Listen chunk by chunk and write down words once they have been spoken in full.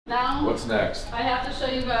Now, what's next? I have to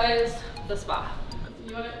show you guys the spa.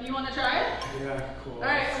 You wanna try it? Yeah, cool. All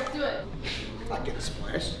right, let's do it. I get a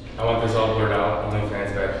splash. I want this all blurred out. Only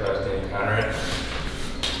fans back for us to encounter it.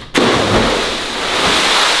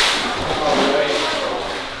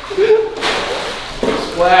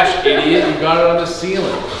 Splash, idiot! You got it on the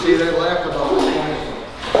ceiling. See, they laughed about the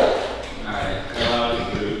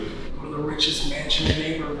Alright, dude. We're the richest mansion in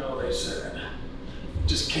Naperville, they said.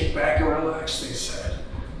 Just kick back and relax, they said.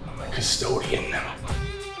 I'm a custodian now.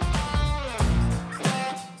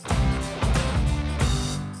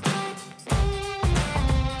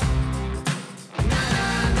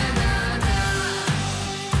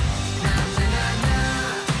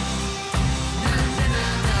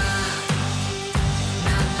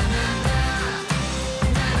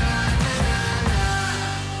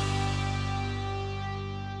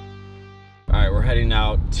 Heading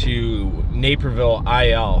out to Naperville,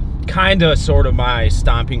 IL. Kinda, sort of my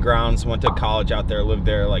stomping grounds. Went to college out there, lived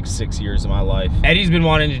there like 6 years of my life. Eddie's been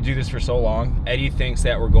wanting to do this for so long. Eddie thinks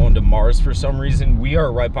that we're going to Mars for some reason. We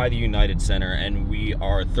are right by the United Center and we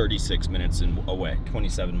are 36 minutes away,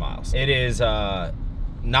 27 miles. It is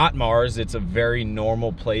not Mars, it's a very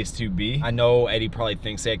normal place to be. I know Eddie probably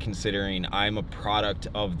thinks that considering I'm a product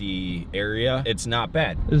of the area. It's not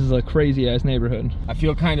bad. This is a crazy ass neighborhood. I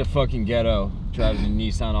feel kind of fucking ghetto driving a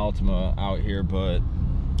Nissan Altima out here, but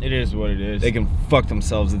it is what it is. They can fuck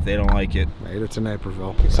themselves if they don't like it. Mate, it's in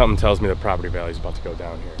Naperville. Something tells me the property value is about to go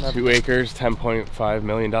down here. 2 acres, $10.5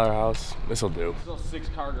 million house. This'll do. Little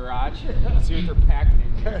 6-car garage. Let's see what they're packing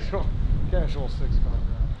in. Casual 6-car garage.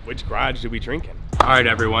 Which garage do we drink in? All right,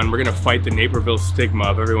 everyone, we're gonna fight the Naperville stigma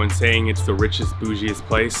of everyone saying it's the richest, bougiest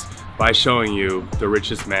place by showing you the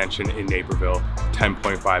richest mansion in Naperville,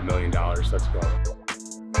 $10.5 million. Let's go.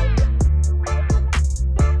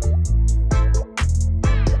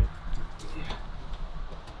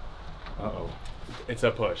 Uh-oh. It's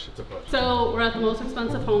a push, it's a push. So we're at the most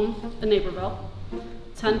expensive home in Naperville,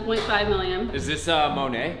 $10.5 million. Is this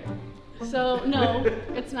Monet? So no,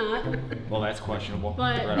 it's not. Well, that's questionable.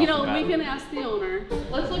 But right you off the know, bat. we can ask the owner.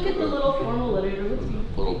 Let's look at the little formal living room.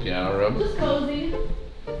 Little piano room. Just cozy.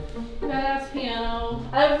 Badass piano.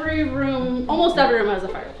 Every room, almost every room has a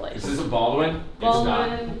fireplace. Is this a Baldwin?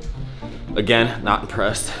 Baldwin. Again, not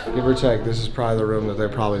impressed. Give or take, this is probably the room that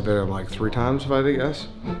they've probably been in like 3 times, if I had to guess.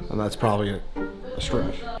 And that's probably a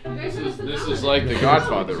stretch. This is like the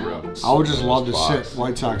Godfather room. I would just love to sit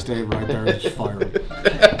White Sox Dave right there and just fire him.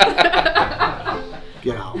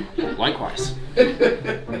 Get out. Likewise.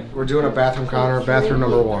 We're doing a bathroom counter, bathroom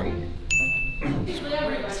number 1.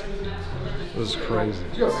 This is crazy.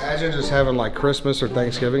 Could you imagine just having like Christmas or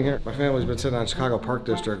Thanksgiving here? My family's been sitting on Chicago Park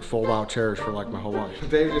District fold-out chairs for like my whole life.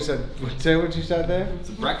 Dave just said, say what you said, Dave? It's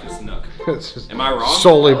a breakfast nook. Am I wrong?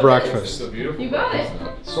 Solely breakfast. It's a beautiful You got it.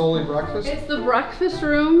 Solely breakfast? It's the breakfast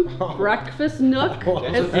room, breakfast nook. That's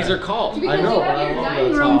what these are called. Because I know, you but have I your love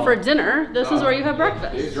dining that. room for dinner. This is where you have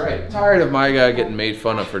breakfast. He's right. Tired of my guy getting made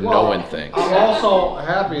fun of for knowing things. I'm also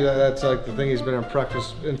happy that that's like the thing he's been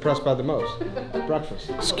impressed by the most.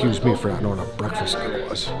 Breakfast. Excuse me for not knowing what breakfast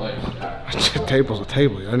was. A table's a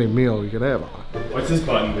table. Any meal you could have on. What's this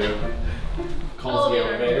button do? Calls the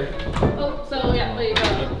elevator. Oh, so yeah, you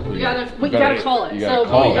gotta call it. You gotta So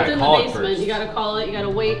call it's it. in the Call it basement. first. You gotta call it. You gotta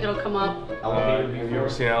wait. It'll come up. Have you ever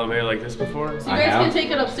seen an elevator like this before? So you guys can take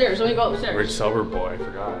it upstairs. When we go upstairs. Rich Suburb boy, I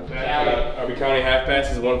forgot. Are we counting half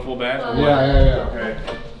passes, 1 full bath? Yeah. Okay.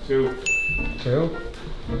 2. 2?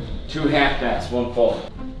 2 half baths, 1 full.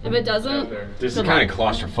 If it doesn't, This is kind of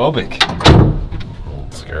claustrophobic.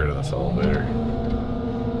 I'm scared of this elevator.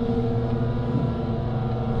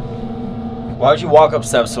 Why would you walk up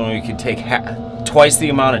steps when we could take twice the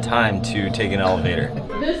amount of time to take an elevator?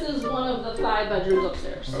 this is one of the 5 bedrooms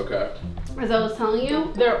upstairs. Okay. As I was telling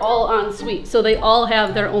you, they're all en suite, so they all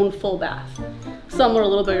have their own full bath. Some are a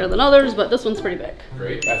little bigger than others, but this one's pretty big.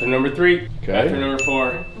 Great. Bathroom number 3. Okay. Bathroom number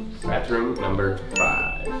 4. Bathroom number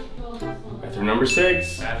 5. Bathroom number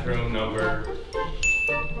 6. Bathroom number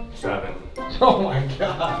 7. Oh my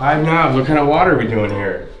god. 5 knobs. What kind of water are we doing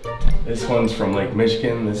here? This one's from Lake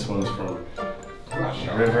Michigan. This one's from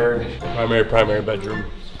River. Primary bedroom.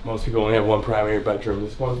 Most people only have 1 primary bedroom.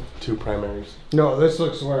 This one, 2 primaries. No, this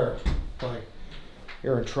looks where like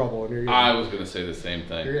you're in trouble and I was gonna say the same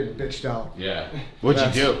thing. you're getting bitched out. Yeah.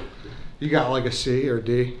 What'd you do? You got like a C or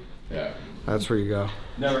D. Yeah. That's where you go.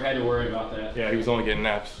 Never had to worry about that. Yeah, he was only getting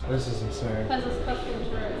Fs. This is insane. Has this customer's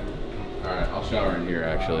room. All right, I'll shower in here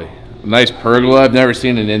actually. Nice pergola. I've never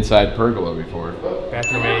seen an inside pergola before.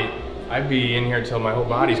 Bathroom 8. I'd be in here till my whole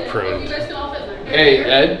body's You pruned. guys can all fit there. Hey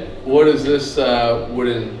Ed, what is this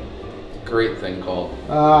wooden grate thing called?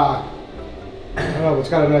 I don't know, it's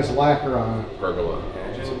got a nice lacquer on it. Pergola.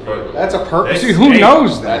 It's a pergola. That's a pergola. That's See, who fake.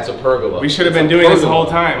 knows that? That's a pergola. We should have been doing this the whole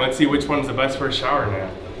time. Let's see which one's the best for a shower now.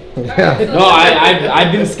 Yeah. No,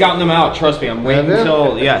 I've been scouting them out. Trust me, I'm waiting Have you?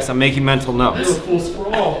 until, yes, I'm making mental notes. Full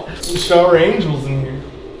sprawl. Shower angels in here.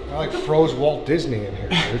 I like froze Walt Disney in here,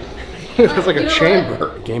 dude. It's like a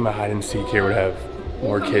chamber. A game of hide and seek here would have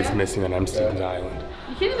more kids missing than Stevens Island.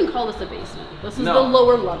 You can't even call this a basement. This is the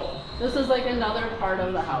lower level. This is like another part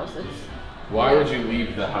of the house. It's Why would you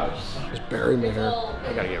leave the house? Just bury me here.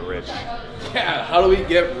 I gotta get rich. Yeah, how do we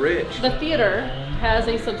get rich? The theater has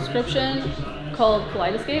a subscription called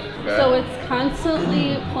Kaleidoscape, Okay. so it's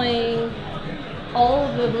constantly playing all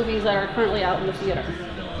of the movies that are currently out in the theater.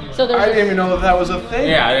 So there's I didn't even know that was a thing.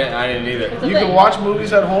 Yeah, I didn't either. It's a You thing. can watch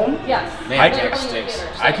movies at home? Yes. Man, They're Jack playing in the stinks.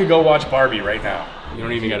 theater, so- I could go watch Barbie right now. You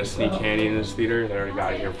don't even gotta sneak candy in this theater. They already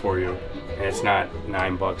got it here for you. And it's not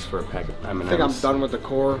 $9 for a pack of M&Ms. I think I'm done with the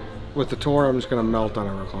core. With the tour, I'm just gonna melt on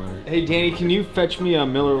a recliner. Hey, Danny, can you fetch me a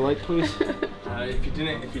Miller Lite, please? If you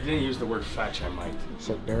didn't use the word fetch, I might.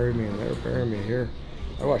 So bury me in there, bury me here.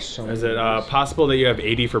 I watched so many Is it movies. possible that you have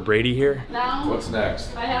 80 for Brady here? Now, What's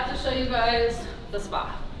next? I have to show you guys the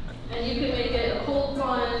spa. And you can make it a cold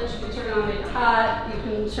plunge, you can turn it on, make it hot, you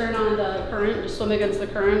can turn on the current, just swim against the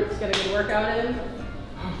current, it's got a good workout in.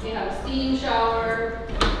 You have a steam shower.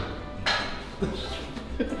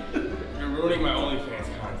 You're ruining my OnlyFans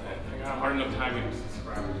content. I got a hard enough time getting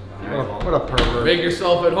subscribers. What a pervert. Make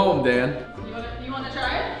yourself at home, Dan. You wanna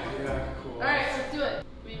try it? Yeah, cool. Alright, let's do it.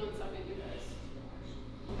 Give me 1 second, you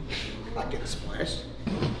guys. Not getting splashed.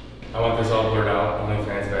 I want this all blurred out.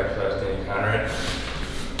 OnlyFans / Danny Conrad.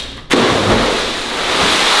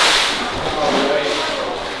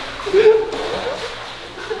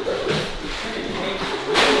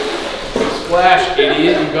 Splash,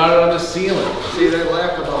 idiot. You got it on the ceiling. See, they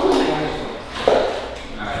laughed about this.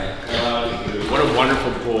 What a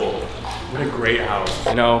wonderful pool. What a great house.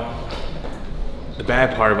 You know, the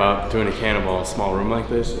bad part about doing a cannonball in a small room like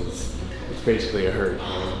this is it's basically a hurt. You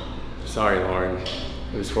know? Sorry, Lauren.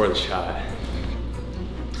 It was for the shot. I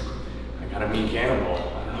got a mean cannonball.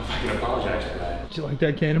 I don't know if I can apologize for that. Did you like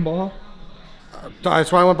that cannonball?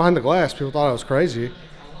 That's why I went behind the glass. People thought I was crazy.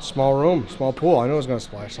 Small room, small pool. I knew it was gonna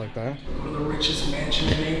splash like that. We're the richest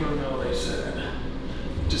mansion in Naperville, they said.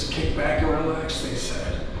 Just kick back and relax, they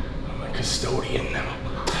said. I'm a custodian now.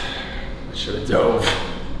 I should have dove.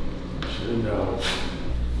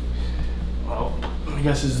 Well, I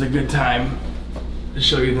guess this is a good time to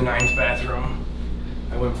show you the 9th bathroom.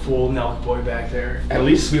 I went full Nelk boy back there. At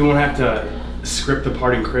least we won't have to script the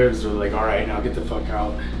parting cribs. They're like, all right, now get the fuck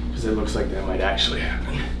out. Because it looks like that might actually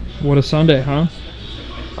happen. What a Sunday, huh?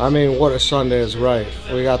 I mean, what a Sunday is right.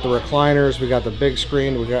 We got the recliners, we got the big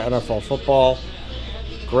screen, we got NFL football.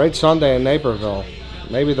 Great Sunday in Naperville.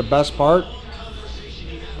 Maybe the best part?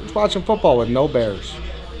 Just watching football with no Bears.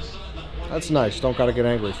 That's nice. Don't gotta get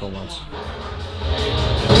angry for once.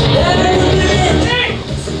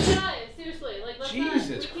 Seriously, like let's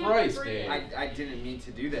Jesus Christ, Dave. I didn't mean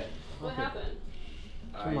to do that. What happened?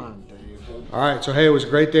 Come on, Dave. All right, so hey, it was a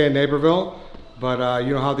great day in Naperville, but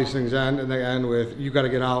you know how these things end, and they end with you got to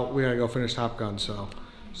get out, we got to go finish Top Gun. So,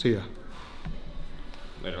 see ya.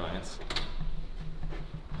 Later, Lance.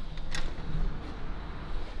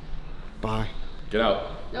 Bye. Get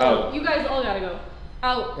out. No, you guys all gotta go.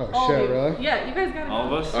 Out. Oh, all shit, of you. really? Yeah, you guys gotta go. All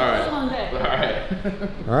of us? All right. It's a long day. All right.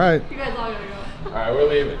 All right. You guys all gotta go. All right, we're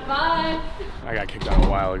leaving. Bye. I got kicked out a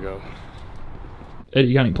while ago. Eddie,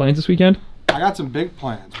 you got any plans this weekend? I got some big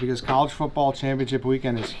plans because college football championship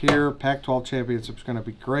weekend is here. Pac-12 championship's going to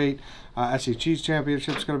be great. SEC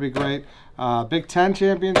championship's going to be great. Big Ten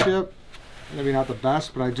championship, maybe not the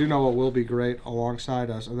best, but I do know it will be great alongside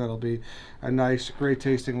us, and that'll be a nice, great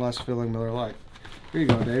tasting, less filling Miller Lite. Here you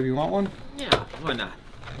go, Dave. You want one? Yeah, why not?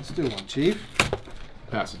 Let's do one, Chief.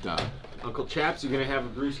 Pass it down. Uncle Chaps, you gonna have a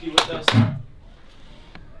brewski with us?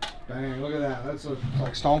 Bang, look at that. That's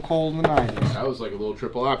like Stone Cold in the 90s. That was like a little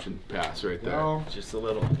triple option pass right there. No. Just a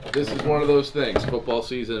little. This is one of those things. Football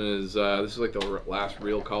season is, this is like the last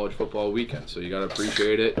real college football weekend. So you got to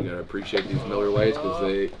appreciate it. You got to appreciate these Miller Lights because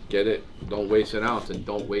they get it. Don't waste an ounce and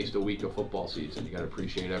don't waste a week of football season. You got to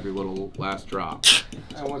appreciate every little last drop.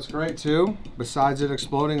 And what's great too, besides it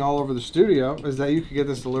exploding all over the studio, is that you could get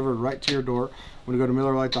this delivered right to your door when you go to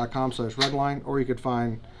MillerLite.com/redline, or you could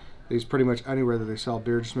find these pretty much anywhere that they sell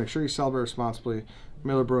beer. Just make sure you celebrate responsibly.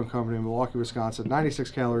 Miller Brewing Company in Milwaukee, Wisconsin.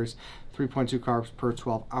 96 calories, 3.2 carbs per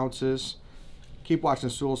 12 ounces. Keep watching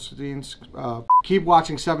Stool Scenes. Keep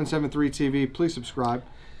watching 773 TV. Please subscribe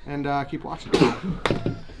and keep watching.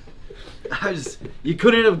 You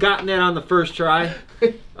couldn't have gotten that on the first try.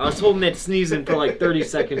 I was holding that sneeze in for like 30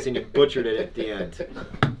 seconds and you butchered it at the end.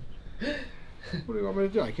 What do you want me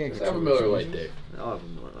to do? I can't Have a Miller Lite, Dave. I'll have a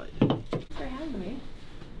Miller Lite. Thanks for having me.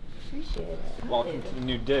 Appreciate it. Welcome to the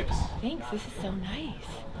new Dick's. Thanks, this is so nice.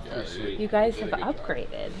 Yeah, sweet. You guys have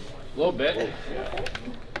upgraded. A little bit.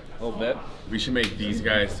 A little bit. We should make these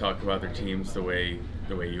guys talk about their teams the way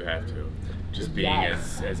you have to. Just being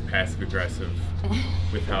as passive aggressive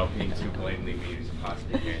without being too blatantly mean as you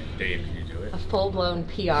possibly can. Dave, can you do it? A full-blown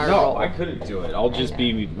PR No, role. I couldn't do it. I'll just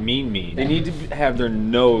be mean. They need to have their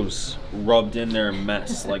nose rubbed in their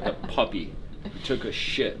mess like a puppy who took a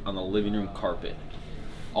shit on the living room carpet.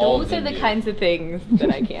 Those are the kinds of things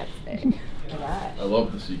that I can't say. I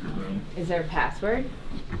love the secret room. Is there a password?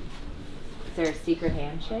 Is there a secret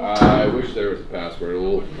handshake? I wish there was a password.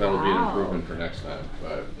 That'll be an Wow. improvement for next time.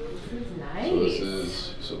 But This is nice. so this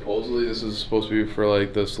is supposedly supposed to be for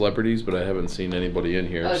like the celebrities, but I haven't seen anybody in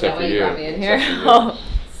here Oh, is except that for why you you. brought me in here? Except for you. Oh,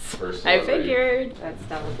 First I celebrity. figured. That's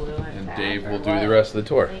double blue. And Dave will do the rest of the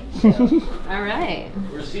tour. Thank you. All right.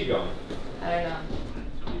 Where's he going? I don't know.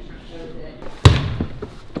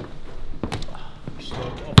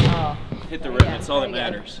 Oh. Hit the Oh, rim. yeah, That's all that very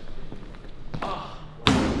good. matters.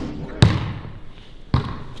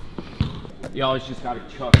 You always just gotta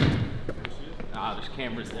chuck it. Ah, there's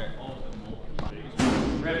cameras there.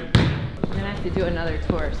 I'm gonna have to do another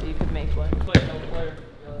tour so you can make one.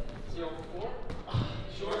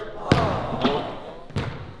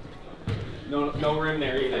 No rim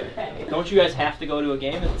there either. Don't you guys have to go to a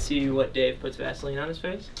game and see what Dave puts Vaseline on his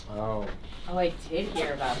face? Oh. Oh, I did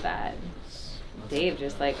hear about that. Dave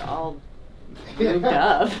just like all lubed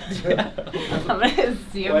up. I'm gonna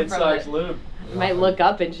see him White from Sox the, lube. I might look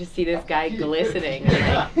up and just see this guy glistening.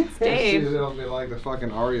 Like, it's Dave. It'll be like the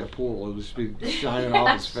fucking Aria pool. It'll just be shining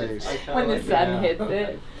off his face. When the sun hits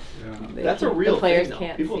it. Yeah. That's a real the players thing, though.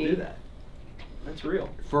 can't People see. do that. That's real.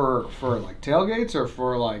 For like tailgates or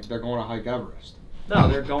for like they're going to hike Everest? No,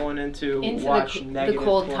 they're going into Into watch the negative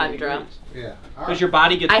cold 20 tundra. degrees. Yeah. Because your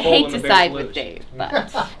body gets I cold hate when to the Bears side lose. with Dave,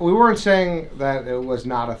 but We weren't saying that it was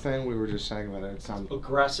not a thing. We were just saying that it sounded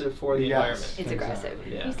Aggressive for the Yes. environment. it's aggressive.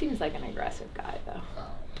 Yeah. He seems like an aggressive guy, though.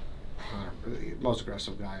 the most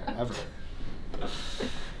aggressive guy ever. It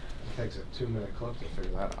takes a 2-minute clip to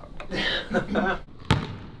figure that out.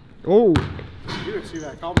 Oh, You didn't see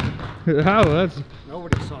that coming. how? That's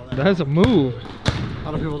Nobody saw that. a move. A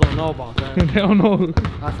lot of people don't know about that. They don't know.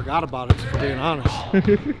 I forgot about it, for being honest. But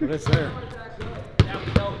it's there.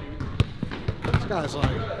 This guy's like,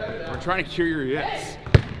 We're trying to cure your yips.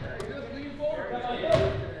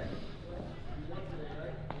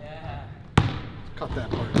 cut that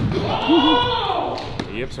part.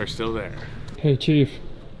 The yips are still there. Hey, Chief.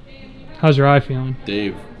 How's your eye feeling?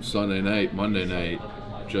 Dave, Sunday night, Monday night,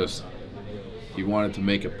 he wanted to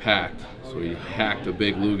make a pact, so he hacked a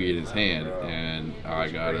big loogie in his hand, and I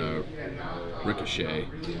got a ricochet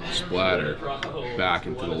splatter back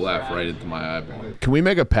into the left, right into my eyeball. Can we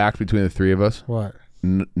make a pact between the three of us? What?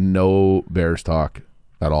 No Bears talk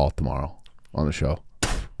at all tomorrow on the show.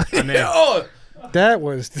 That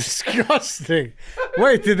was disgusting.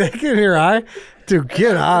 Wait, did they get in your eye? Dude,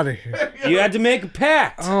 get out of here. You had to make a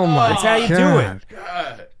pact. Oh my That's how you do it.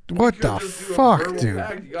 God, What the fuck, dude?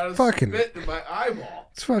 you gotta Fucking, spit in my eyeball.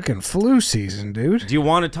 it's fucking flu season, dude. Do you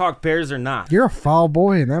want to talk Bears or not? You're a foul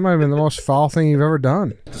boy, and that might have been the most foul thing you've ever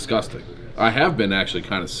done. Disgusting. I have been actually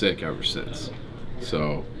kind of sick ever since.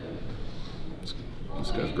 So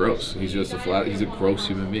this guy's gross. He's just he's a gross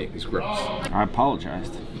human being. He's gross. I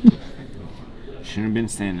apologized. Shouldn't have been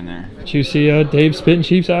standing there. Did you see Dave spitting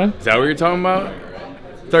Chief's eye? Is that what you're talking about? I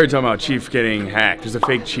thought you were talking about Chief getting hacked. There's a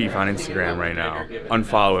fake Chief on Instagram right now.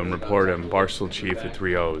 Unfollow him, report him. Barstool Chief with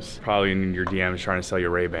 3 O's. Probably in your DMs trying to sell your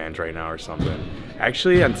Ray-Bans right now or something.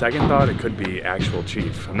 Actually, on second thought, it could be actual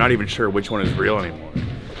Chief. I'm not even sure which one is real anymore.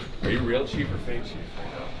 Are you real Chief or fake Chief?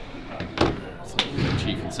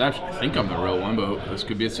 Chief Inception. I think I'm the real one, but this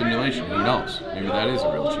could be a simulation. Who knows? Maybe that is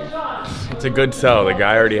a real Chief. It's a good sell. The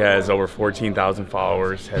guy already has over 14,000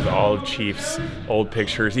 followers, has all of Chief's old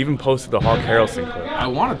pictures, even posted the Hawk Harrelson clip. I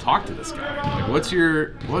want to talk to this guy. Like, what's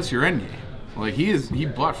your end game? Like, he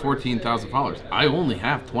bought 14,000 followers. I only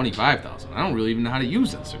have 25,000. I don't really even know how to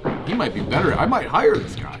use Instagram. He might be better. I might hire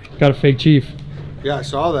this guy. Got a fake Chief. Yeah, I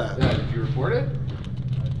saw that. Yeah, did you report it?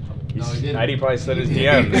 No, he didn't. Eddie probably said his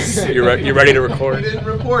DMs. You ready to record? He didn't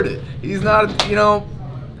report it. He's not,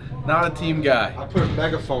 not a team guy. I put a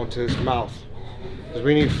megaphone to his mouth. Because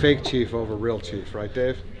we need fake Chief over real Chief, right,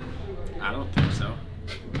 Dave? I don't think so.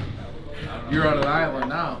 You're on an island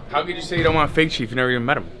now. How could you say you don't want a fake Chief? You never even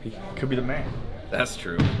met him. He could be the man. That's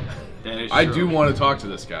true. That is I true. do want to talk to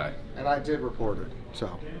this guy. And I did report it. So.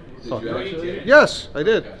 Did you actually? Yes, I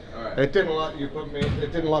did. All right. It didn't let you put me.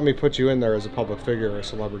 It didn't let me put you in there as a public figure or a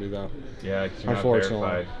celebrity, though. Yeah, 'cause you're not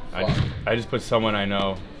Unfortunately. verified. I just put someone I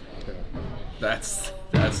know. That's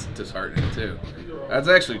disheartening too. That's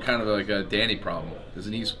actually kind of like a Danny problem.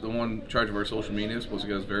 Isn't he the one in charge of our social media supposed to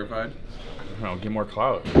get us verified? I don't know, get more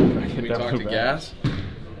clout. Can we talk to Gas?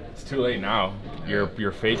 It's too late now. Your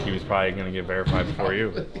fake he was probably gonna get verified before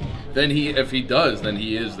you. Then if he does, then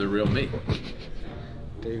he is the real me.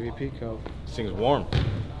 Davey Peacoat. This thing's warm.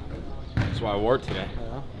 That's why I wore it today.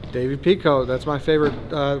 Yeah. Davey Peacoat. That's my favorite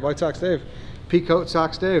White Sox Dave. Peacoat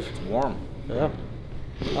Sox Dave. It's warm. Yeah.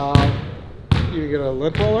 You get a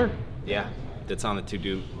lint roller? Yeah, that's on the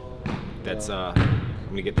to-do. That's I'm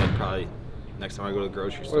gonna get that probably next time I go to the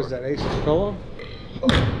grocery store. What is that, Ace pillow?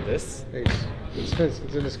 This? Ace.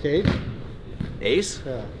 It's in his cage? Ace?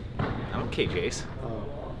 Yeah. I don't cage Ace. Oh.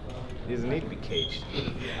 He doesn't need to be caged.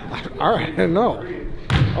 All right, no.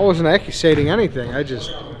 I wasn't accusating anything. I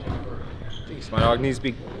just. My dog needs to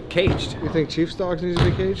be caged. You think Chiefs dogs need to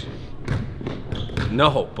be caged?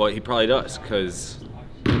 No, but he probably does, because,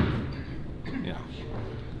 you know,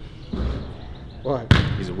 What?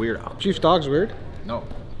 he's a weirdo. Chiefs dog's weird? No.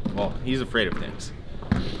 Well, he's afraid of things.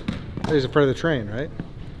 He's afraid of the train, right?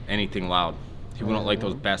 Anything loud. He wouldn't like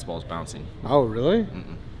those basketballs bouncing. Oh, really?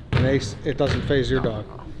 Mm-mm. And Ace, it doesn't faze your dog.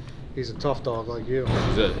 He's a tough dog like you.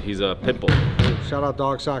 He's a pit bull. Shout out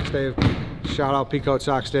Dog Sox Dave. Shout out Peacoat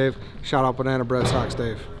Sox Dave. Shout out Banana Bread Sox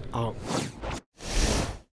Dave. Out.